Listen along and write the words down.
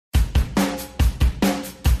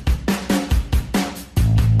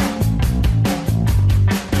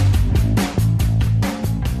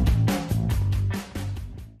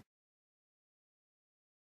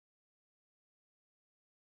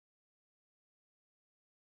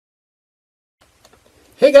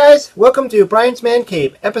Hey guys, welcome to Brian's Man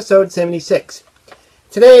Cave, episode 76.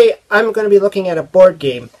 Today I'm going to be looking at a board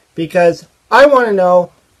game because I want to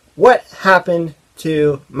know what happened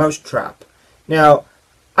to Mousetrap. Now,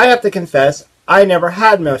 I have to confess, I never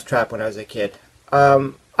had Mousetrap when I was a kid.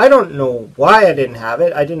 I don't know why I didn't have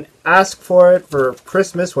it. I didn't ask for it for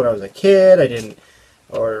Christmas when I was a kid. I didn't,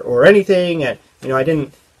 or anything, and I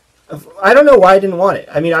don't know why I didn't want it.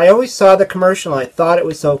 I mean, I always saw the commercial and I thought it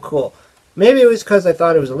was so cool. Maybe it was because I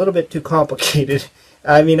thought it was a little bit too complicated.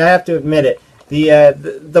 I mean, I have to admit it.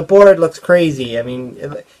 The board looks crazy. I mean,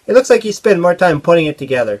 it looks like you spend more time putting it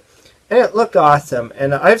together. And it looked awesome.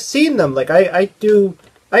 And I've seen them. Like, I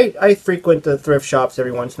frequent the thrift shops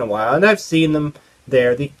every once in a while. And I've seen them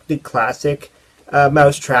there, the classic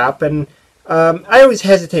Mousetrap. And I always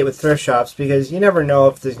hesitate with thrift shops because you never know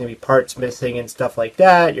if there's going to be parts missing and stuff like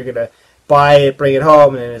that. You're going to buy it, bring it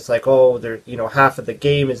home, and it's like, oh, half of the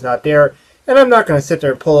game is not there. And I'm not going to sit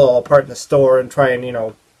there and pull it all apart in the store and try and,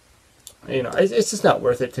 it's just not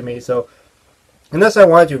worth it to me. So, unless I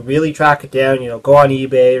wanted to really track it down, go on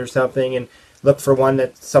eBay or something and look for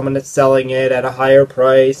someone that's selling it at a higher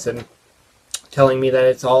price and telling me that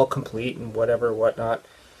it's all complete and whatnot.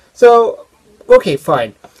 So, okay,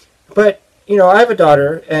 fine. But, I have a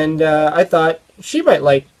daughter, and I thought she might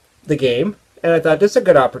like the game, and I thought this is a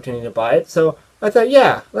good opportunity to buy it. So I thought,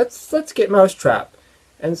 yeah, let's get Mousetrap.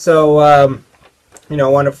 And so,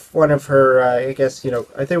 one of her, I guess, I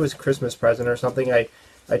think it was a Christmas present or something. I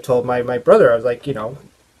told my brother, I was like, get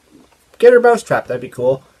her Mousetrap. That'd be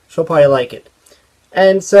cool. She'll probably like it.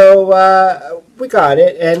 And so we got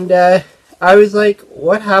it, and I was like,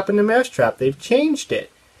 what happened to Mousetrap? They've changed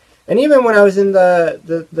it. And even when I was in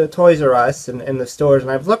the Toys R Us and the stores,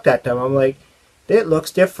 and I've looked at them, I'm like, it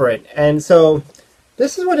looks different. And so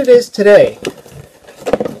this is what it is today.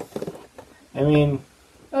 I mean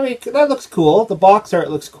that looks cool. The box art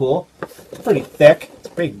looks cool. It's pretty thick. It's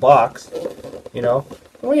a big box, And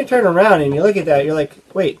when you turn around and you look at that, you're like,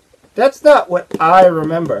 wait, that's not what I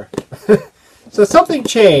remember. So something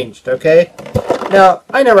changed, okay? Now,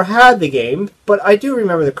 I never had the game, but I do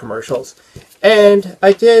remember the commercials. And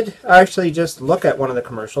I did actually just look at one of the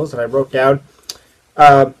commercials, and I wrote down,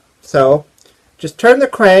 so just turn the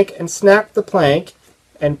crank and snap the plank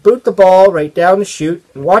and boot the ball right down the chute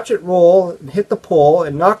and watch it roll and hit the pole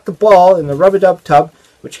and knock the ball in the rub-a-dub tub,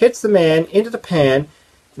 which hits the man into the pan.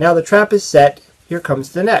 Now the trap is set. Here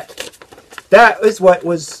comes the net. That is what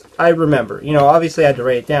I remember. Obviously I had to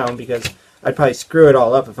write it down because I'd probably screw it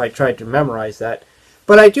all up if I tried to memorize that.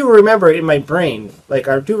 But I do remember it in my brain. Like,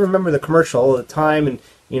 I do remember the commercial all the time, and,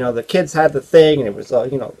 the kids had the thing, and it was,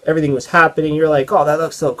 everything was happening. You're like, oh, that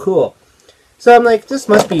looks so cool. So I'm like, this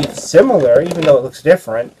must be similar, even though it looks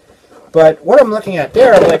different. But what I'm looking at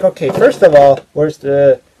there, I'm like, okay, first of all, where's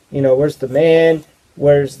the man?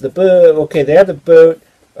 Where's the boot? Okay, they have the boot.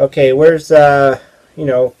 Okay, where's, all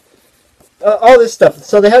this stuff.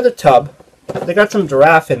 So they have the tub. They got some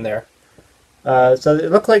giraffe in there. So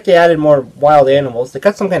it looked like they added more wild animals. They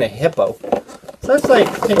got some kind of hippo. So let's,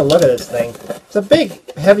 take a look at this thing. It's a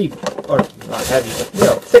big, heavy, or not heavy,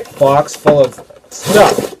 but, thick box full of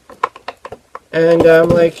stuff. And I'm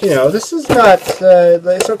like, this is not,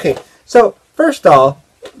 it's okay. So, first of all,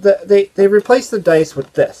 they replaced the dice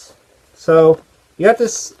with this. So, you got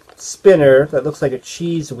this spinner that looks like a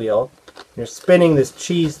cheese wheel. You're spinning this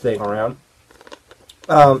cheese thing around.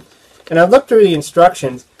 And I looked through the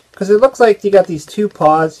instructions, because it looks like you got these two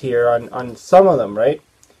paws here on some of them, right?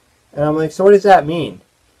 And I'm like, so what does that mean?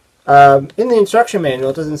 In the instruction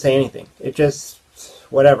manual, it doesn't say anything. It just,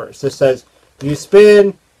 whatever. It just says, you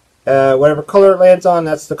spin, whatever color it lands on,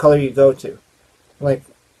 that's the color you go to. I'm like,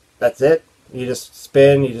 that's it? You just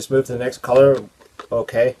spin, you just move to the next color?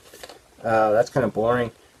 Okay. That's kind of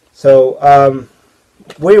boring. So,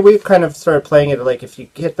 we kind of started playing it like if you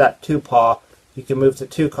hit that two paw, you can move to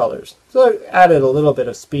two colors. So I added a little bit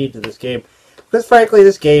of speed to this game. Because frankly,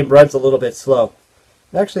 this game runs a little bit slow.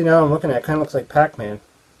 Actually, now I'm looking at it, kind of looks like Pac-Man.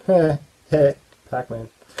 Pac-Man.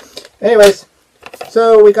 Anyways,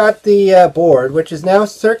 so we got the board, which is now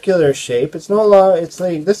circular shape. It's no longer, it's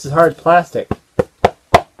like, this is hard plastic.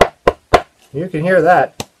 You can hear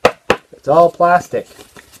that. It's all plastic.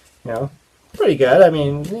 Pretty good. I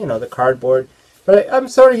mean, the cardboard. But I'm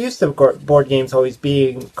sort of used to board games always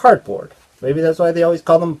being cardboard. Maybe that's why they always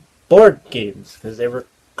call them board games, because they were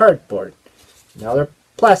cardboard. Now they're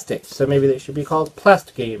plastic, so maybe they should be called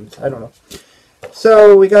plastic games. I don't know.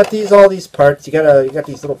 So we got all these parts. You got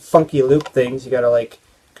these little funky loop things. You gotta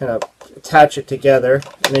kind of attach it together,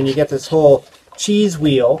 and then you get this whole cheese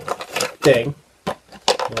wheel thing.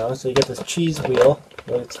 So you get this cheese wheel.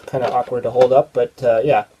 It's kind of awkward to hold up, but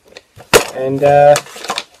yeah. And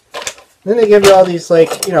then they give you all these,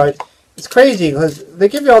 like, you know, it's crazy because they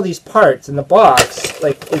give you all these parts, and the box,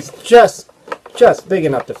 like, is just big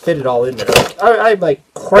enough to fit it all in there. I'm like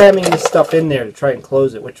cramming this stuff in there to try and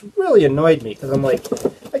close it, which really annoyed me because I'm like,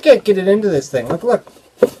 I can't get it into this thing. Look,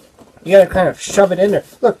 you gotta kind of shove it in there.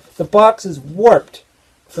 Look, the box is warped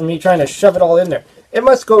from me trying to shove it all in there. It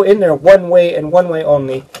must go in there one way and one way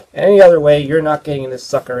only. Any other way, you're not getting this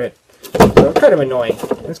sucker in. So it's kind of annoying.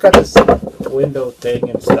 And it's got this window thing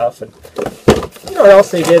and stuff. And you know what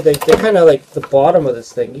else they did? They kind of like the bottom of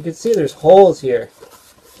this thing. You can see there's holes here.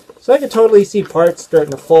 So I can totally see parts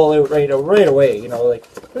starting to fall out right away. You know, like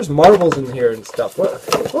there's marbles in here and stuff.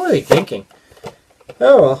 What were they thinking?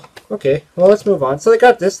 Oh well. Okay. Well, let's move on. So they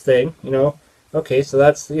got this thing. You know. Okay. So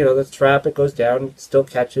that's, you know, the trap. It goes down. It still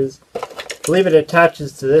catches. I believe it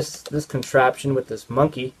attaches to this contraption with this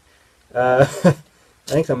monkey. I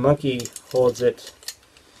think the monkey holds it.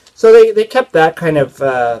 So they kept that kind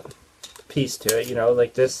of piece to it. You know,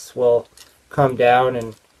 like this will come down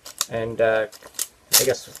and I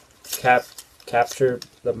guess capture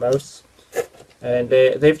the mouse. And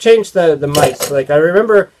they've changed the mice. Like I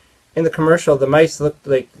remember in the commercial, the mice looked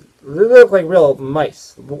like real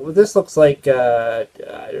mice. This looks like I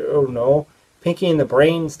don't know, Pinky and the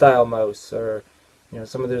Brain style mouse, or you know,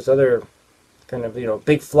 some of those other kind of, you know,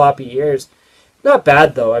 big floppy ears. Not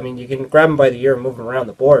bad though. I mean, you can grab them by the ear and move them around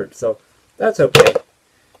the board, so that's okay.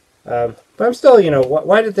 But I'm still, you know,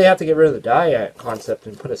 why did they have to get rid of the die concept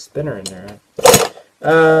and put a spinner in there?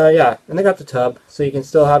 Yeah, and they got the tub, so you can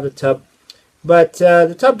still have the tub. But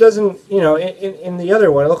the tub doesn't, you know, in the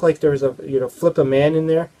other one, it looked like there was a, you know, flip a man in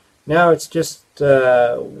there. Now it's just,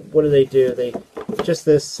 what do? They just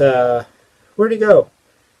this, where'd he go?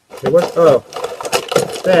 Oh,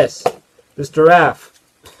 this giraffe.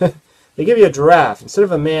 They give you a giraffe. Instead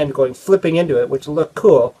of a man going flipping into it, which will look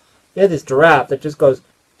cool, they have this giraffe that just goes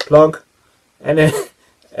plunk. And then,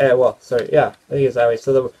 well, sorry, yeah, I think it's that way.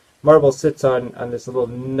 So the marble sits on this little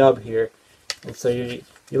nub here. And so you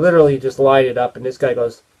literally just line it up, and this guy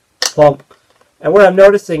goes plump. And what I'm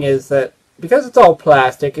noticing is that because it's all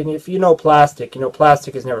plastic, and if you know plastic, you know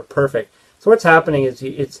plastic is never perfect. So what's happening is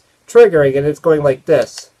it's triggering, and it's going like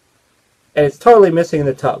this. And it's totally missing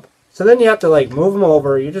the tub. So then you have to like move them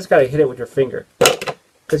over. You just got to hit it with your finger.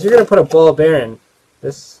 Because you're going to put a ball bearing,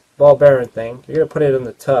 this ball bearing thing, you're going to put it in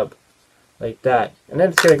the tub. Like that. And then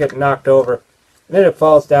it's going to get knocked over. And then it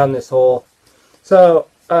falls down this hole. So,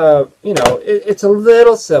 you know, it's a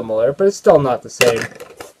little similar, but it's still not the same.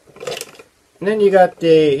 And then you got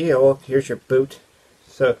the, you know, here's your boot.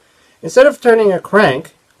 So, instead of turning a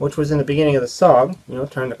crank, which was in the beginning of the song, you know,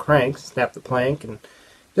 turn the crank, snap the plank, and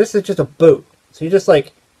this is just a boot. So you just,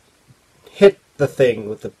 like, hit the thing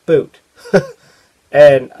with the boot.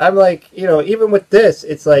 And I'm like, you know, even with this,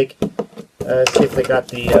 it's like, let's see if they got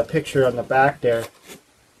the picture on the back there.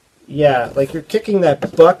 Yeah, like you're kicking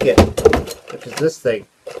that bucket, which is this thing.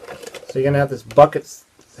 So you're going to have this bucket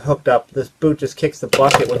hooked up. This boot just kicks the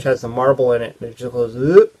bucket, which has the marble in it. And it just goes,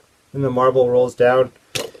 and the marble rolls down.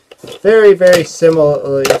 Very, very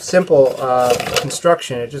simple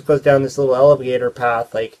construction. It just goes down this little elevator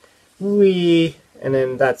path, like, wee, and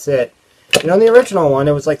then that's it. You know, in the original one,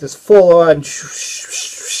 it was like this full-on,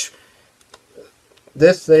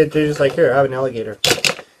 this, they're just like, here, have an alligator.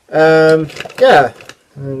 Yeah,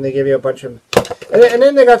 and they give you a bunch of, and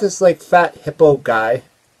then they got this, like, fat hippo guy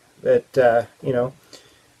that, you know,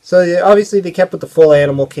 so obviously they kept with the full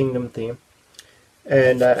Animal Kingdom theme.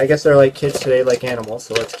 And I guess they're like kids today, like animals,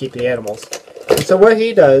 so let's keep the animals. And so what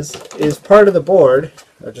he does is part of the board,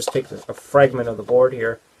 I'll just take a fragment of the board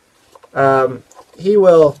here, he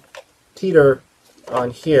will teeter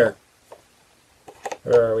on here.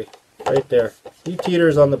 Where are we? Right there. He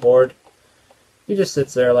teeters on the board. He just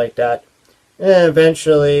sits there like that. And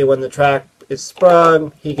eventually, when the track is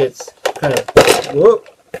sprung, he gets kind of, whoop,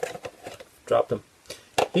 dropped him.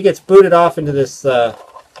 He gets booted off into this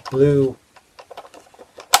blue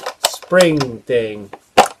spring thing,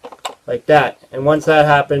 like that. And once that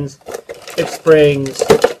happens, it springs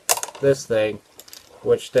this thing,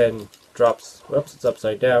 which then drops, whoops, it's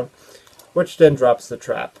upside down, which then drops the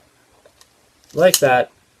trap. Like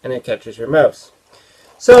that, and it catches your mouse.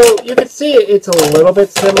 So you can see it's a little bit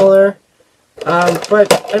similar,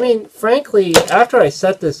 but I mean, frankly, after I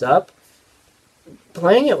set this up,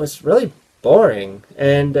 playing it was really boring,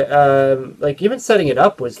 and like even setting it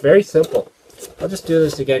up was very simple. I'll just do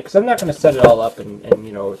this again because I'm not going to set it all up, and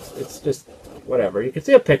you know, it's just whatever. You can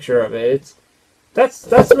see a picture of it. That's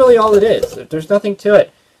really all it is. There's nothing to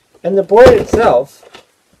it. And the board itself,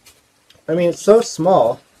 I mean, it's so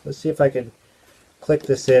small. Let's see if I can click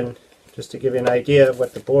this in just to give you an idea of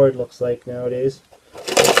what the board looks like nowadays.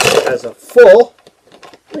 as a full.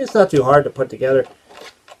 I mean, it's not too hard to put together.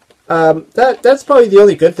 That's probably the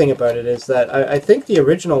only good thing about it, is that I think the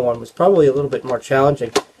original one was probably a little bit more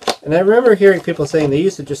challenging. And I remember hearing people saying they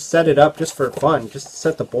used to just set it up just for fun, just to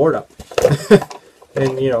set the board up.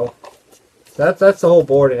 And, you know, that's the whole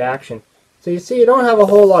board in action. So you see, you don't have a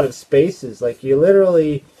whole lot of spaces. Like, you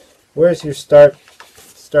literally, where's your start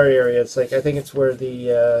area? It's like, I think it's where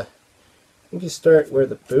the, I think you start where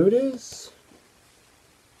the boot is.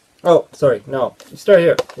 Oh, sorry, no. You start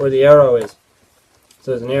here, where the arrow is.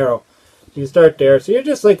 So there's an arrow. You start there. So you're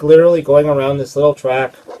just like literally going around this little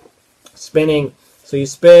track, spinning. So you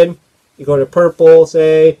spin, you go to purple,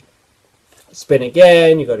 say, spin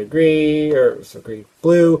again, you go to green, or so green,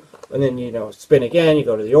 blue, and then, you know, spin again, you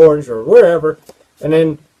go to the orange or wherever. And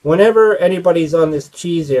then whenever anybody's on this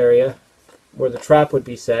cheese area, where the trap would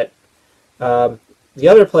be set, the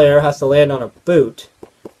other player has to land on a boot.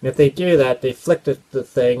 And if they do that, they flick the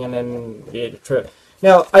thing, and then you trip.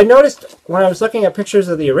 Now, I noticed when I was looking at pictures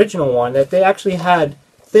of the original one that they actually had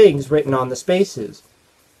things written on the spaces.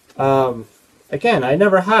 Again, I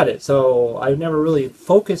never had it, so I never really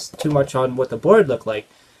focused too much on what the board looked like.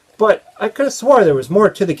 But I could have swore there was more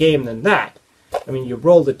to the game than that. I mean, you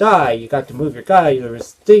rolled a die, you got to move your guy, there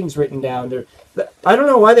was things written down there. I don't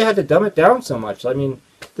know why they had to dumb it down so much. I mean,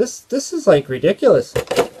 this is like ridiculous.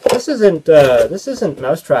 This isn't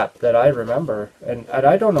Mousetrap that I remember, and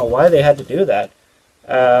I don't know why they had to do that.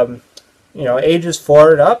 You know, ages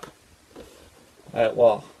 4 and up.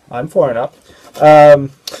 Well, I'm 4 and up.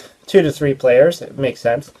 2 to 3 players. It makes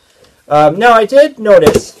sense. Now, I did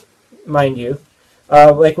notice, mind you,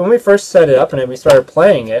 like when we first set it up and then we started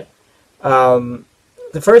playing it,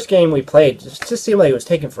 the first game we played just seemed like it was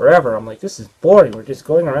taking forever. I'm like, this is boring. We're just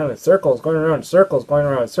going around in circles, going around in circles, going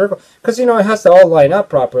around in circles. Because, you know, it has to all line up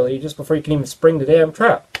properly just before you can even spring the damn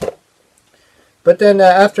trap. But then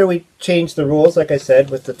after we changed the rules, like I said,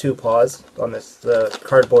 with the 2 paws on this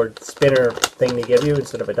cardboard spinner thing they give you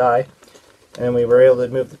instead of a die, and then we were able to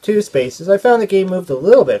move the 2 spaces, I found the game moved a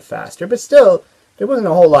little bit faster, but still, there wasn't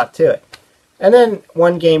a whole lot to it. And then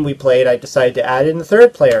one game we played, I decided to add in the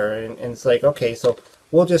 3rd player, and it's like, okay, so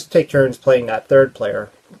we'll just take turns playing that 3rd player.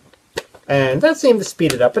 And that seemed to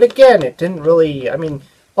speed it up, but again, it didn't really, I mean,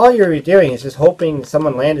 all you were doing is just hoping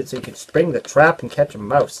someone landed so you could spring the trap and catch a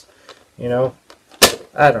mouse, you know?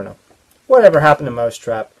 I don't know. Whatever happened to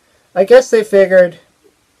Mousetrap? I guess they figured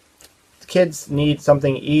kids need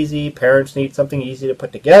something easy, parents need something easy to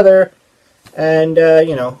put together, and,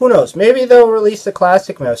 you know, who knows? Maybe they'll release the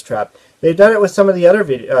classic Mousetrap. They've done it with some of the other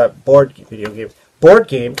board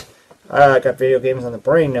games. I got video games on the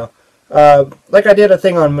brain now. Like I did a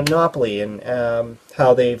thing on Monopoly, and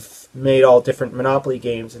how they've made all different Monopoly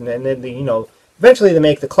games, and then, you know, eventually they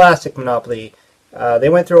make the classic Monopoly. They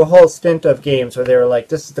went through a whole stint of games where they were like,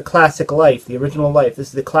 this is the classic Life, the original Life. This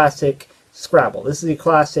is the classic Scrabble. This is the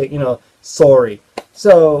classic, you know, Sorry.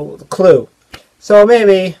 So, Clue. So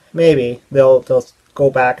maybe they'll go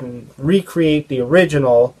back and recreate the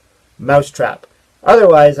original Mousetrap.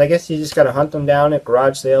 Otherwise, I guess you just got to hunt them down at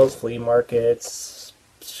garage sales, flea markets,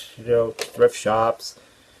 you know, thrift shops.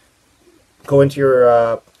 Go into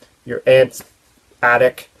your aunt's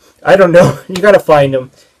attic. I don't know. You got to find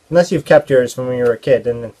them. Unless you've kept yours from when you were a kid,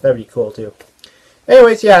 then that'd be cool too.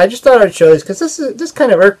 Anyways, yeah, I just thought I'd show this because this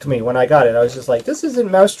kind of irked me when I got it. I was just like, this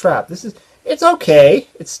isn't Mousetrap. It's okay.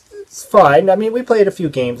 It's fine. I mean, we played a few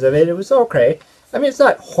games of it. It was okay. I mean, it's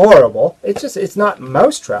not horrible. It's not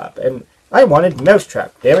Mousetrap, and I wanted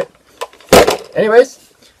Mousetrap. Damn it.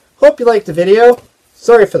 Anyways, hope you liked the video.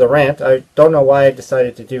 Sorry for the rant. I don't know why I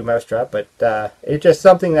decided to do Mousetrap, but it's just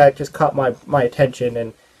something that just caught my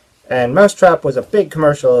attention, and Mousetrap was a big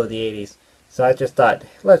commercial of the 80s. So I just thought,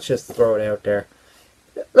 let's just throw it out there.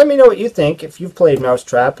 Let me know what you think, if you've played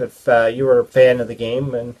Mousetrap, if you were a fan of the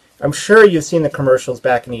game. And I'm sure you've seen the commercials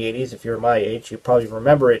back in the 80s. If you're my age, you probably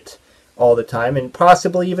remember it all the time, and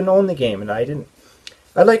possibly even own the game, and I didn't.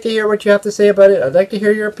 I'd like to hear what you have to say about it. I'd like to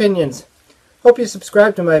hear your opinions. Hope you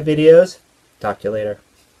subscribe to my videos. Talk to you later.